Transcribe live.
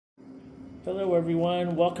Hello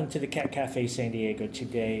everyone, welcome to the Cat Cafe San Diego.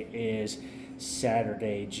 Today is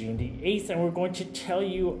Saturday, June the 8th, and we're going to tell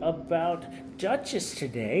you about Duchess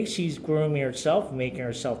today. She's grooming herself, making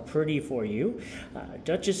herself pretty for you.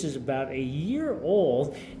 Duchess is about a year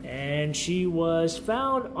old, and she was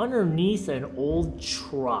found underneath an old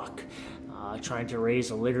truck. Trying to raise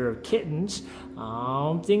a litter of kittens.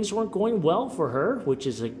 Things weren't going well for her, which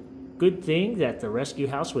is a good thing that the rescue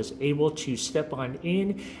house was able to step on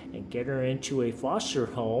in and get her into a foster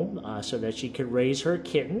home so that she could raise her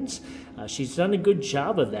kittens. She's done a good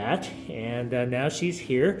job of that, and now she's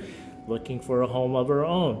here looking for a home of her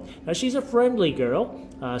own. Now, she's a friendly girl.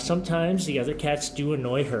 Sometimes the other cats do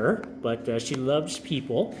annoy her, but she loves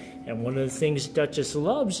people. And one of the things Duchess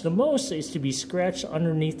loves the most is to be scratched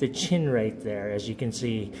underneath the chin right there, as you can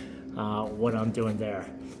see what I'm doing there.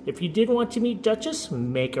 If you did want to meet Duchess,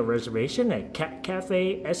 make a reservation at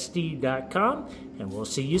catcafesd.com, and we'll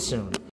see you soon.